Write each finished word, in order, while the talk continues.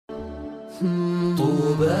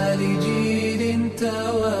طوبى لجيل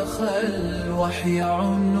توخى الوحي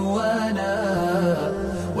عنوانا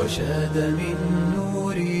وشاد من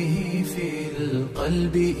نوره في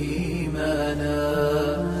القلب إيمانا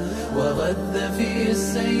وغذ في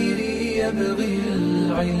السير يبغي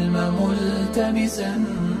العلم ملتمسا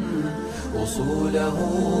وصوله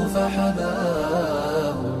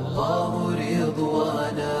فحباه الله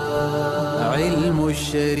رضوانا. علم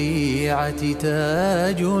الشريعة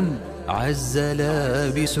تاج عز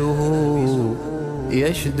لابسه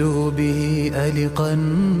يشدو به ألقا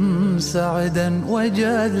سعدا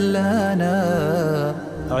وجلانا.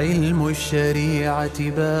 علم الشريعة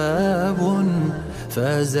باب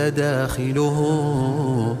فاز داخله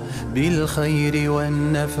بالخير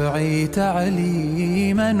والنفع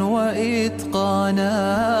تعليما وإتقانا.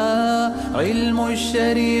 علم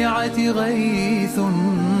الشريعة غيث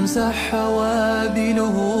سح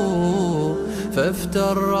وابله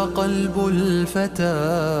فافتر قلب الفتى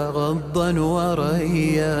غضا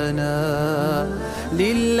وريانا.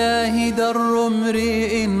 لله در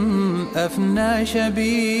امرئ أفنى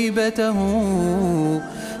شبيبته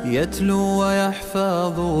يتلو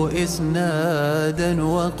ويحفظ إسنادا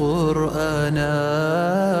وقرآنا.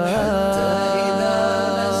 حتى إذا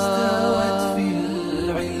ما استوت في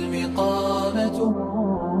العلم قامته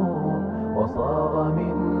وصاغ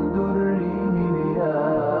من دره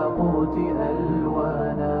الياقوت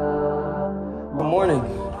ألوانا. Good morning.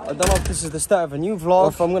 I don't know if this is the start of a new vlog or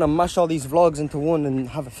if I'm gonna mash all these vlogs into one and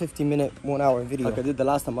have a 50-minute, 1-hour video like I did the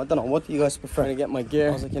last time. I don't know, what do you guys prefer? To get my gear,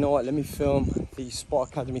 I was like, you know what, let me film the Sport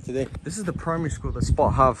Academy today. This is the primary school that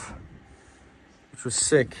Sport have, which was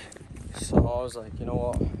sick. So I was like, you know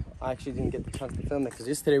what, I actually didn't get the chance to film it because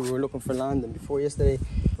yesterday we were looking for land, and before yesterday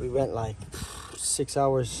we went like 6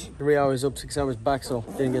 hours, 3 hours up, 6 hours back, so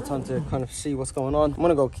didn't get time to kind of see what's going on. I'm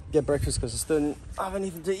gonna go get breakfast because I still didn't have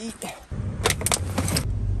anything to eat.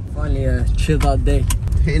 Finally a chilled out day.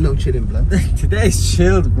 Ain't no chilling, blood. Today's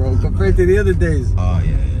chilled, bro, compared to the other days. Oh,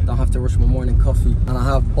 yeah. Don't have to rush my morning coffee. And I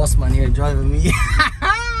have Bossman here driving me.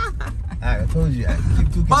 I told you, I keep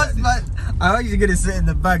talking Bossman! like I'm actually gonna sit in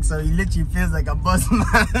the back so he literally feels like a Bossman.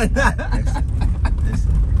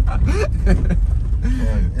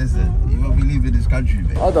 Listen, you won't believe in this country,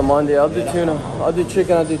 mate. I'll do Monday, I'll do tuna, I'll do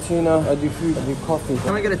chicken, I'll do tuna, I'll do food, I'll do coffee.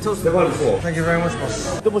 Can I get a toast? Thank you very much,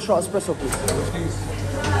 boss. Double shot espresso, please.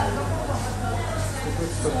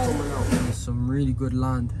 There's some really good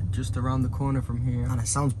land just around the corner from here, and it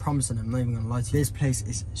sounds promising. I'm not even gonna lie to you. This place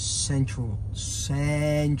is central,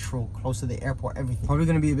 close to the airport, everything. Probably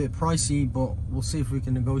gonna be a bit pricey, but we'll see if we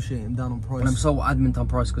can negotiate him down on price. And I'm so adamant on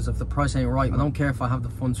price because if the price ain't right, I don't care if I have the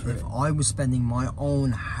funds for it. If I was spending my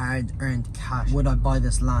own hard-earned cash, would I buy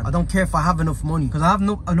this land? I don't care if I have enough money, because I have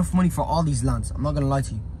enough money for all these lands. I'm not gonna lie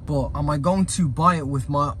to you. But am I going to buy it with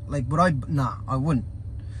my, like, would I? Nah, I wouldn't.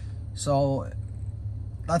 So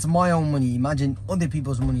that's my own money. Imagine other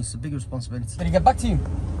people's money. It's a big responsibility. Did he get back to you?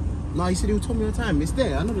 No, he said he would tell me the time. It's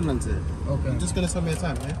there. I know the land's there. Okay. I'm just gonna tell me the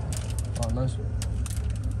time, yeah? Oh, nice.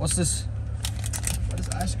 What's this? This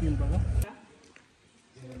ice cream, brother.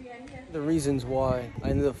 The reasons why I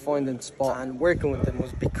ended up finding Spot and working with them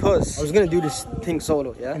was because I was gonna do this thing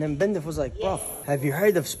solo, yeah? And then Bendif was like, bro, have you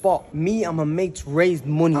heard of Spot? Me and my mates raised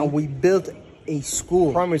money and we built a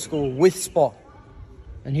school, primary school with Spot.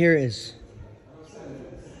 And here it is.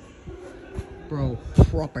 Bro,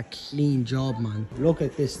 proper clean job, man. Look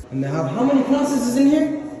at this. And they have, how many classes is in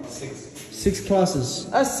here? 6. 6 classes.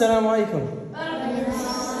 Assalamu alaikum.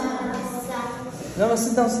 No,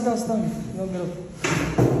 sit down. No, get up.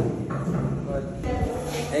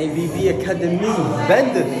 ABB Academy.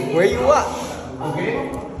 Bendif, where you at? Okay.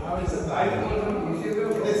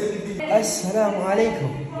 Assalamu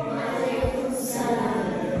alaikum.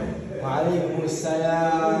 Wa alaikum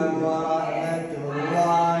assalam wa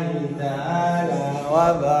rahmatullahi ta'ala wa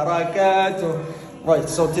barakatuh. Right,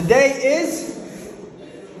 so today is?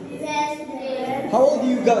 How old are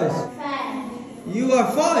you guys? 5. You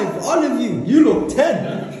are 5, all of you. You look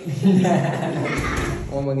 10.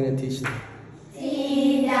 What am I going to teach them?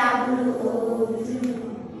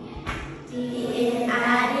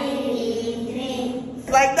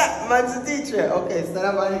 Like that, man's a teacher. Okay,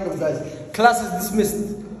 assalamu alaikum, guys. Class is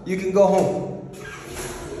dismissed. You can go home.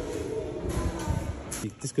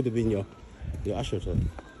 This could have been your usher, sir.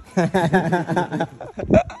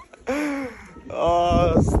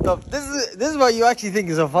 Oh, stop. This is what you actually think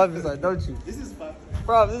is a 5%, don't you? This is 5.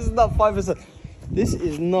 Bro, this is not 5%. This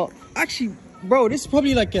is not. Actually, bro, this is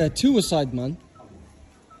probably like a 2-a-side, man.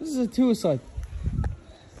 This is a 2-a-side.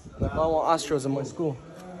 Like, I want Astros in my school.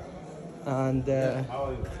 And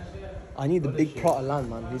I need a big plot of land,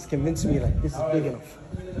 man. He's convinced me like this is big enough.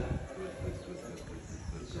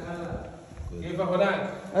 كيف هناك؟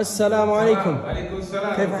 السلام عليكم. وعليكم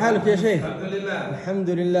السلام. كيف حالك يا شيخ؟ الحمد لله. الحمد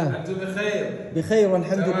لله. أنتم بخير؟ بخير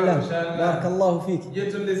والحمد لله. ما شاء الله. بارك الله فيك.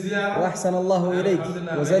 جئتم للزيارة؟ وأحسن الله إليك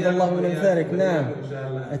وزاد الله من أمثالك. نعم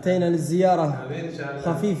أتينا للزيارة. إن شاء الله.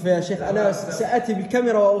 خفيف يا شيخ. أنا سأتي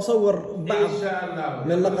بالكاميرا وأصور بعض إن شاء الله.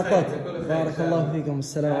 من اللقطات. بارك الله فيكم.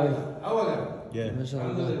 السلام عليكم. أولا. ما شاء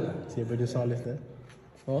الله. See a video Salih there?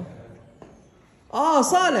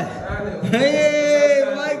 صالح. Hey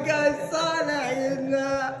my God, Salih.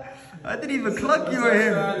 I didn't even clock you were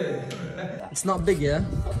him. It's not big, yeah?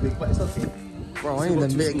 Big, but it's okay. Bro, I need the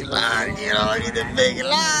big lad, you know, I need the big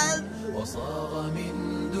lad. وصار من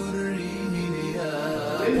دره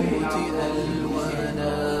الياقوت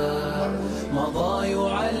ألوانا مضى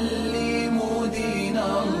يعلم دين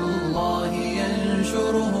الله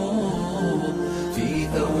ينشره في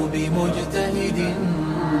ثوب مجتهد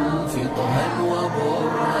فقها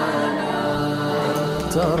وبرهانا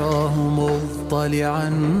تراه مطلعا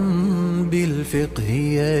بالفقه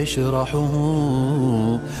يشرحه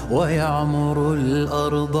ويعمر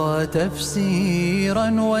الأرض تفسيرا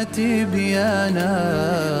وتبيانا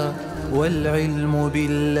والعلم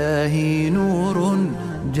بالله نور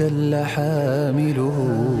جل حامله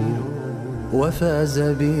وفاز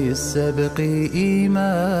بالسبق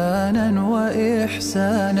إيمانا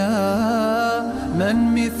وإحسانا من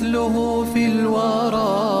مثله في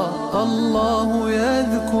الورى الله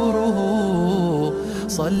يذكره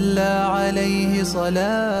صلى عليه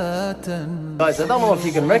صلاة. Guys, I don't know if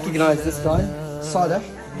you can recognize this guy, Saleh.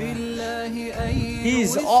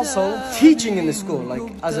 He's also teaching in the school, like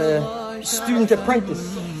as a student apprentice.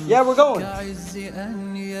 Yeah, we're going.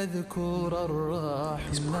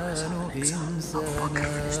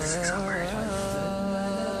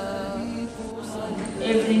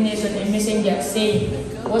 Every nation a messenger saying,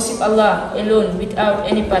 worship Allah alone without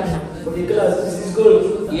any partner. For the class, this is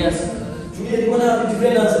good. Yes. Today, you want to have a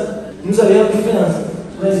different answer. Musa, you have a different answer.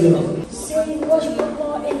 Where's your answer? Saying worship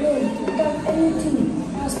Allah alone without anything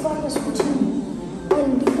as partners with him.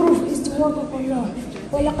 And the proof is the word of Allah.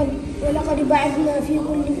 ولقد بعثنا في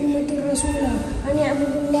كل أمة رسولا أن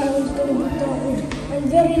يعبدوا الله واجتنبوا الطاغوت. And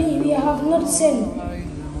verily we have not sent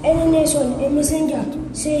any nation a messenger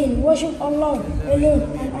saying worship Allah alone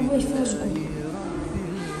and avoid falsehood.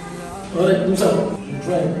 Alright, Musa,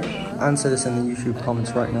 try. Answer this in the YouTube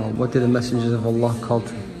comments right now. What did the messengers of Allah call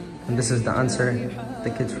to? And this is the answer the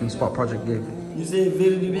kids from Spot Project gave. You say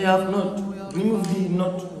verily we have not. Remove the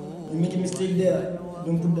not. You make a mistake there.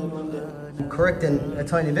 Don't put that one there. I'm correcting a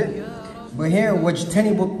tiny bit. But here,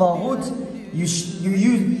 وَاجْتَنِبُوا الطَّاغُوتِ,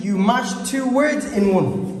 you mash two words in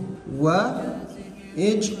one.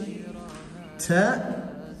 Ta.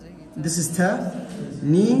 This is ta.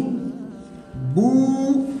 Ni. Bu.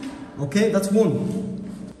 Okay, that's one.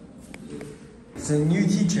 It's a new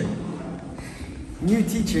teacher. New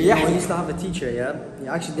teacher, yeah. We used to have a teacher, yeah. He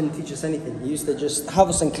actually didn't teach us anything. He used to just have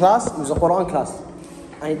us in class. It was a Quran class.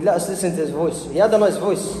 And he'd let us listen to his voice. He had a nice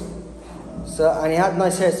voice. So, and he had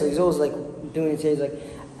nice hair, so he's always like doing his hair. He's like,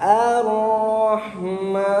 Ar-Rahman.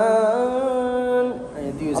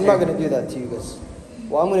 I'm not going to do that to you guys.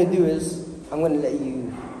 What I'm going to do is, I'm going to let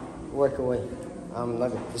you work away. I'm not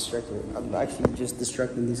going to distract you. I'm actually just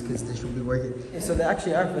distracting these kids. They should be working. So they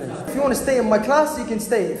actually are finished. If you want to stay in my class, you can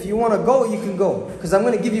stay. If you want to go, you can go. Because I'm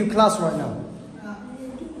going to give you class right now.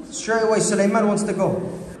 Straight away, Sulaiman wants to go.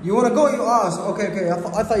 You want to go? You ask. Okay.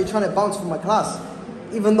 I thought you were trying to bounce from my class.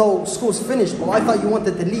 Even though school's finished, but I thought you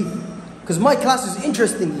wanted to leave. Because my class is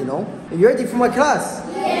interesting, you know. Are you ready for my class?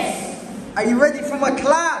 Yes. Are you ready for my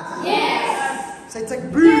class? Yes. Say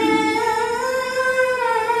takbir.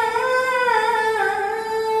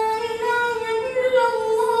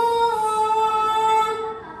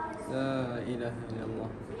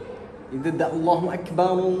 You did that Allahu Akbar,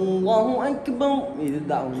 Allahu Akbar. You did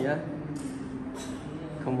that one, yeah?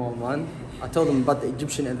 Come on, man. I told him about the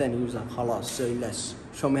Egyptian and then he was like, khalas, say less.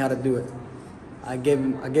 Show me how to do it. I gave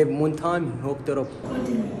him one time, he hooked it up.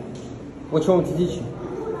 What you want me to teach you?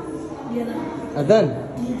 Yeah. And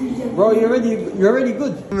then? Bro, you're already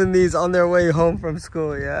good. And these on their way home from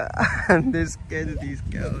school, yeah? And they're scared of these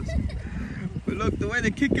girls. But look, the way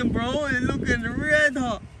they're kicking, bro, they're looking red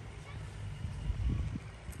hot.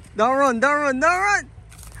 Don't run. Oh,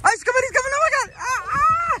 he's coming, oh my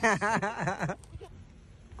God.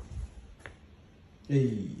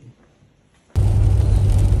 Hey.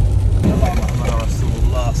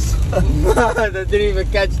 I didn't even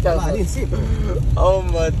catch that. I didn't see it. Oh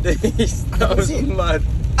my days. That was mad.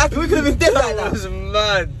 We could have been dead like that.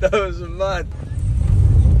 That was mad.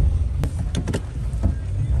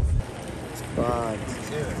 It's bad.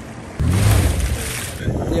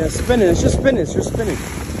 Yeah, spinning. It's just spinning.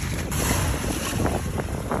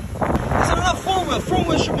 moving. Front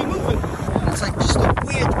wheel should be moving. It's like just a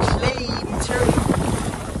weird clay material.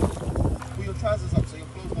 Put your trousers up so your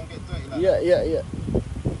clothes don't get dirty. Like Yeah.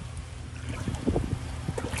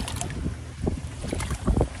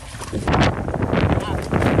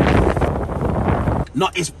 No,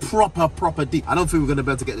 it's proper deep. I don't think we're gonna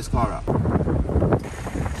be able to get this car out.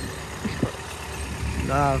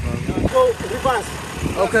 Nah, bro. Go reverse.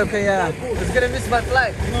 Okay, yeah. It's gonna miss my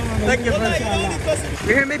flight. Thank you, bro.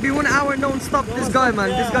 We're here maybe 1 hour non-stop. This guy, man.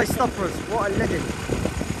 This guy stopped for us. What a legend.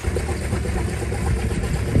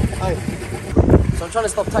 Hi. So I'm trying to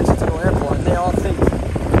stop taxi to the airport and they all think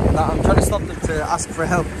that I'm trying to stop them to ask for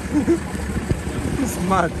help. It's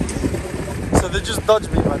mad. So they just dodge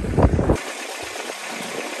me, man.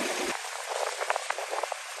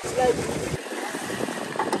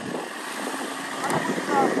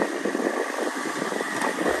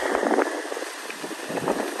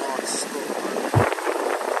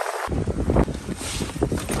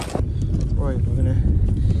 Right, we're gonna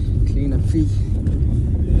clean our feet.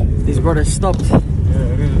 These brothers stopped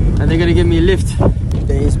and they're gonna give me a lift.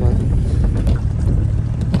 Days, man.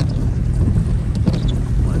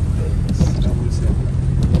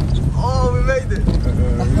 Oh, we made it!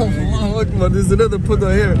 Oh, look, man, there's another puddle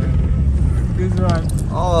here. This one.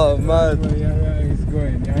 Oh, man. Yahya is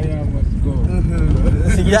going. Yahya must go.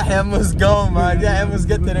 Yahya must go, man. Yahya must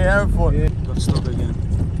get to the airport. Yeah. Got to stop again.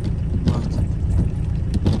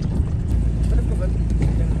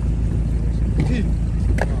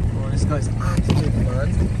 Oh, this guy's active, man.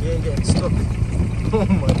 He ain't getting stuck. Oh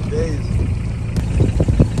my days.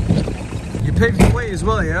 You paved the way as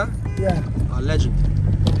well, yeah? Yeah. Oh, legend.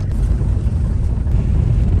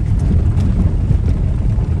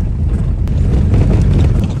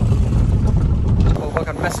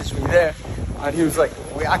 Messaged me there and he was like,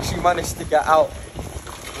 we actually managed to get out.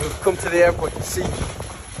 We've come to the airport to see.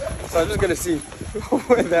 So I'm just gonna see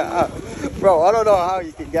where they're at. Bro, I don't know how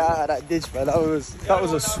you can get out of that ditch, man. That was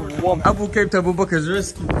a swamp. Abu came to Abu Bakar's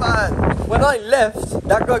rescue. Man, when I left,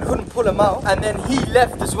 that guy couldn't pull him out and then he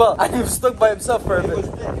left as well. And he was stuck by himself for a bit.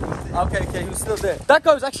 Okay, he was still there. That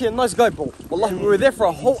guy was actually a nice guy, bro. Wallahi, we were there for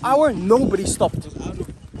a whole hour, nobody stopped.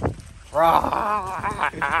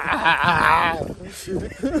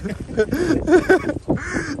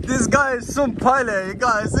 This guy is some pilot. He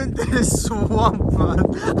got us into this swamp, man.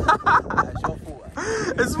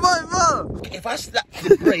 It's my fault. If I slap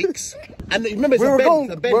the brakes, and remember it's a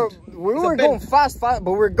bend. We were going fast, but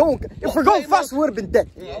we're going. If we're going fast, we would have been dead.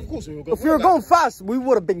 Yeah, of course we were going. If we were going fast, we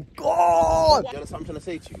would have been gone. You understand what I'm trying to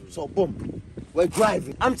say to you? So boom, we're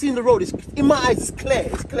driving. I'm seeing the road. It's in my eyes. It's clear.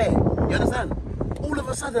 It's clear. You understand? All of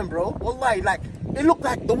a sudden, bro, wallahi, like it looked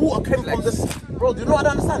like the water came from the. Bro, do you know what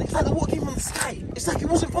I understand? It's like the water came from the sky. It's like it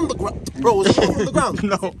wasn't from the ground. Bro, it was from the ground.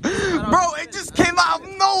 No, bro, it just came out of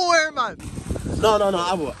nowhere, man. No,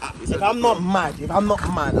 Abu. If I'm not mad,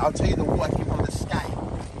 I'll tell you the water came from the sky.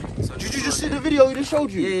 Did you just see the video he just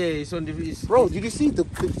showed you? Yeah, it's on the video. Bro, did you see the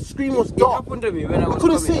screen was dark? It happened to me when I was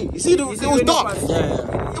couldn't coming. see. You see, it was dark.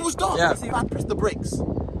 Yeah. It was dark. Yeah. See, if I pressed the brakes,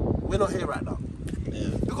 we're not here right now. Yeah.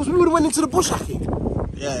 Because we would have went into the bush, Aki.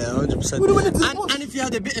 Yeah, 100%. We would have went into the bush. And if you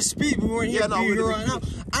had a bit of speed, we weren't here Yeah, no, to be we'd here have right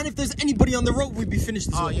been now. And if there's anybody on the road, we'd be finished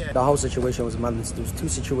as well. yeah. The whole situation was madness. There was two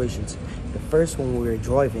situations. The first one, we were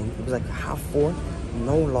driving. It was like 4:30,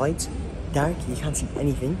 no lights, dark. You can't see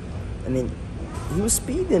anything. And then he was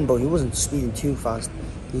speeding, but he wasn't speeding too fast.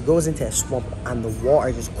 He goes into a swamp, and the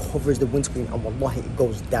water just covers the windscreen, and wallahi, it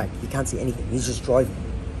goes dark. You can't see anything. He's just driving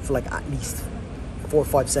for like at least 4 or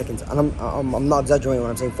 5 seconds. And I'm not exaggerating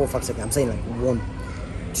when I'm saying 4 or 5 seconds. I'm saying like 1,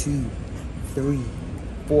 2, 3,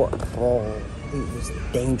 4. Bro, it was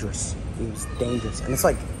dangerous. It was dangerous. And it's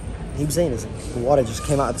like he was saying, the water just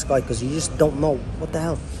came out of the sky because you just don't know what the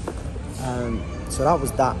hell. So that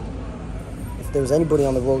was that. If there was anybody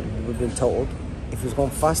on the road, we would have been totaled. If he was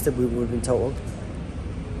going faster, we would have been totaled.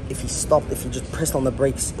 If he stopped, if he just pressed on the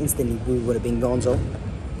brakes instantly, we would have been gonzo.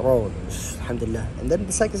 Bro, alhamdulillah. And then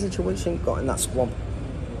the second situation, got in that swamp,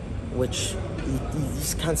 which you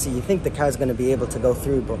just can't see. You think the car's going to be able to go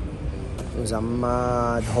through, but it was a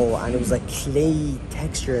mad hole. And it was like clay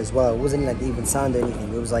texture as well. It wasn't like even sand or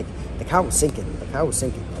anything. It was like the car was sinking.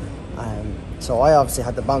 So I obviously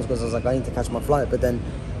had to bounce because I was like, I need to catch my flight. But then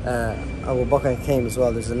Abu Bakr came as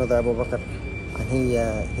well. There's another Abu Bakr, and he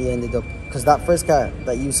ended up, because that first car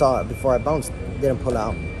that you saw before I bounced didn't pull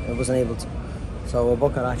out. It wasn't able to. So Abu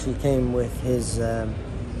Bakr actually came with his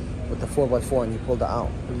with the 4x4 and he pulled it out.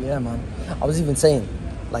 But yeah, man. I was even saying,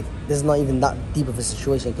 like, this is not even that deep of a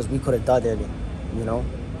situation because we could have died earlier, you know?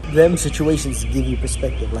 Them situations give you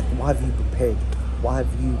perspective. Like, what have you prepared? What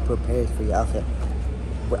have you prepared for your akhirah?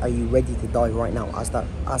 Are you ready to die right now? Ask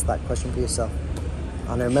that question for yourself.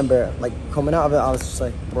 And I remember like coming out of it, I was just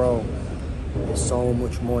like, bro, there's so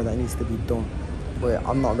much more that needs to be done. Where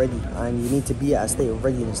I'm not ready, and you need to be at a state of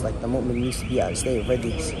readiness. Like the mu'min needs to be at a state of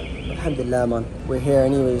readiness. Alhamdulillah, man, we're here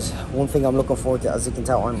anyways. One thing I'm looking forward to, as you can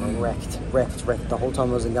tell, I'm wrecked. The whole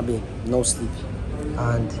time I was in Gambia, no sleep.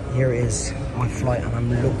 And here is my flight, and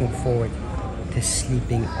I'm looking forward to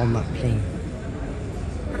sleeping on that plane.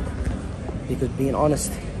 Because being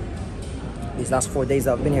honest, these last 4 days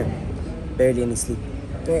that I've been here, barely any sleep.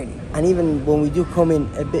 Barely. And even when we do come in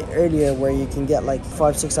a bit earlier where you can get like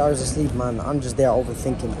 5-6 hours of sleep, man, I'm just there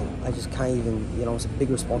overthinking. I just can't even, you know, it's a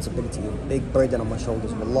big responsibility, a big burden on my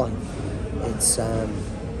shoulders, wallahi. It's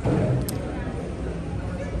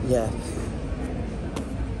yeah.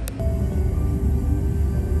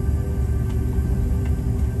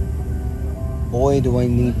 Boy, do I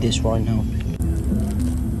need this right now.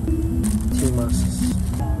 2 masks.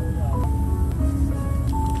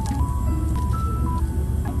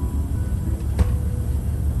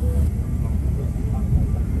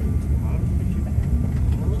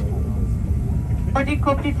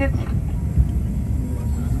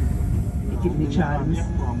 Ekibini çağırınız.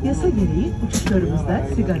 Yasa gereği uçuşlarımızda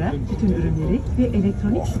sigara, tütün ürünleri ve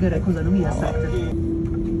elektronik sigara kullanımı yasaktır.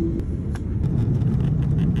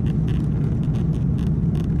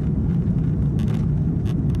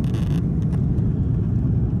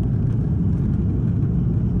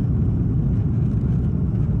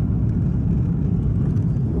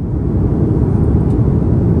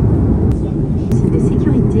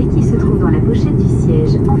 Qui se trouve dans la pochette du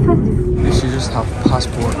siège en face de vous. They should just have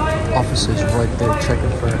passport officers right there checking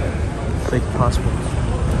for fake passports.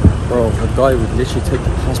 Bro, the guy would literally take the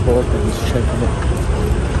passport up and he's checking it.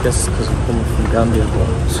 I guess it's because I'm coming from Gambia, but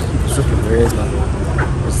it's just weird, man.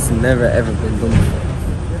 It's never ever been done before.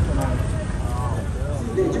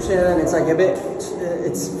 The Egyptian, it's like a bit,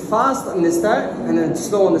 it's fast on the start and then it's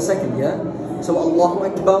slow on the second, yeah? So Allahu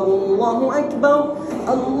Akbar, Allahu Akbar,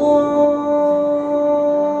 Allah.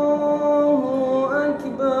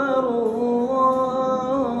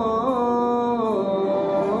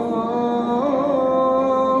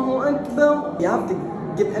 You have to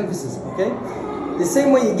give emphasis, okay? The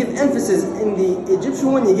same way you give emphasis in the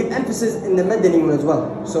Egyptian one, you give emphasis in the Madani one as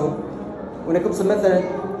well. So, when it comes to مثلا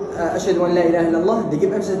أشهد أن لا إله إلا الله, they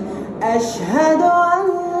give emphasis أشهد أن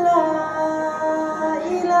لا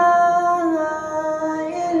إله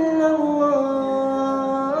إلا الله.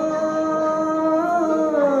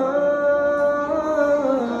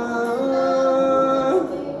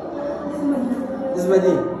 This is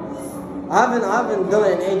Madani. I haven't done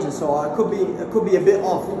it in ages, so it could be a bit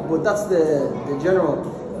off, but that's the general.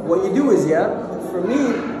 What you do is, yeah, for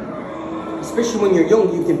me, especially when you're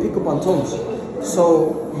young, you can pick up on tones.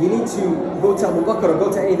 So you need to go to Abu Bakr or go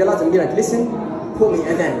to any of the lads and be like, listen, quote me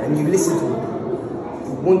adhan, and you listen to it.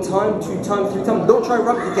 1 time, 2 times, 3 times. Don't try to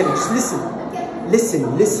replicate it. Just listen. Listen.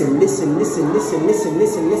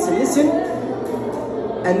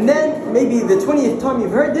 And then maybe the 20th time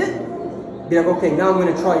you've heard it, be like, okay, now I'm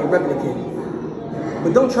going to try and replicate it.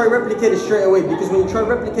 But don't try to replicate it straight away, because when you try to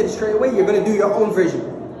replicate it straight away, you're going to do your own version.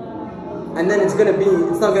 And then it's not going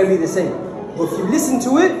to be the same. But if you listen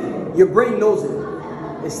to it, your brain knows it.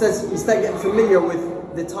 You start getting familiar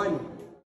with the timing.